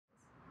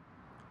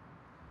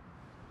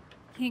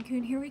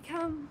Cancun, here we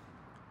come.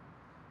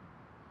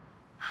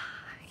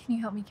 Can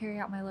you help me carry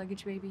out my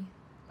luggage, baby?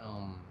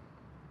 Um,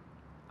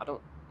 I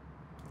don't.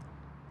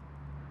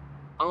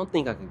 I don't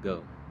think I could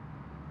go.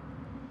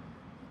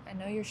 I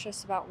know you're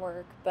stressed about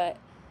work, but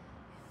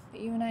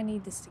you and I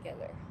need this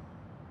together.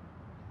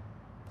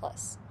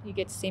 Plus, you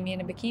get to see me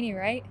in a bikini,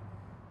 right?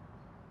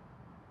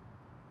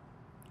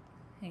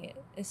 Hey,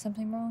 is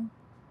something wrong?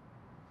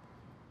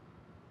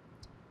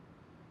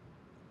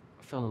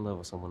 I fell in love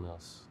with someone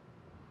else.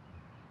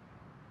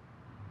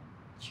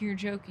 You're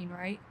joking,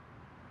 right?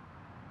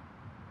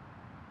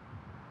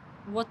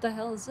 What the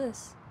hell is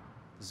this?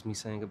 This is me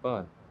saying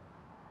goodbye.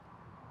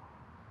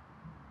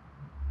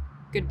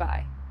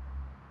 Goodbye.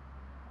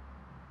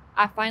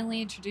 I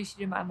finally introduced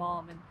you to my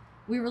mom, and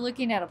we were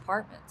looking at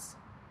apartments.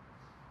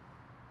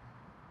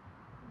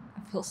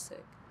 I feel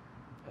sick.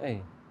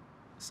 Hey,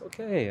 it's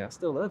okay. I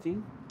still love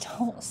you.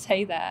 Don't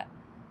say that.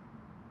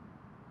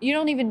 You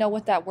don't even know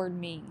what that word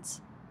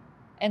means.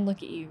 And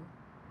look at you,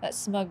 that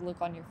smug look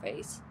on your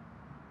face.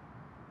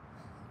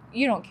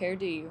 You don't care,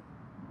 do you?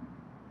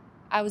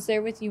 I was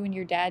there with you when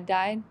your dad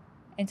died,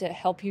 and to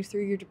help you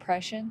through your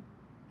depression,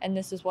 and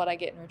this is what I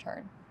get in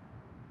return.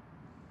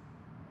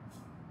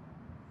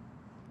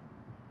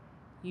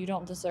 You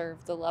don't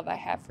deserve the love I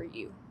have for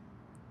you,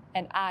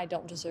 and I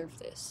don't deserve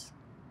this.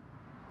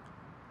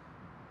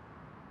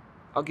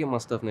 I'll get my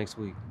stuff next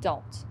week.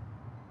 Don't.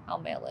 I'll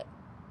mail it.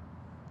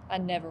 I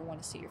never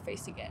want to see your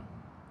face again.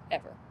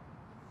 Ever.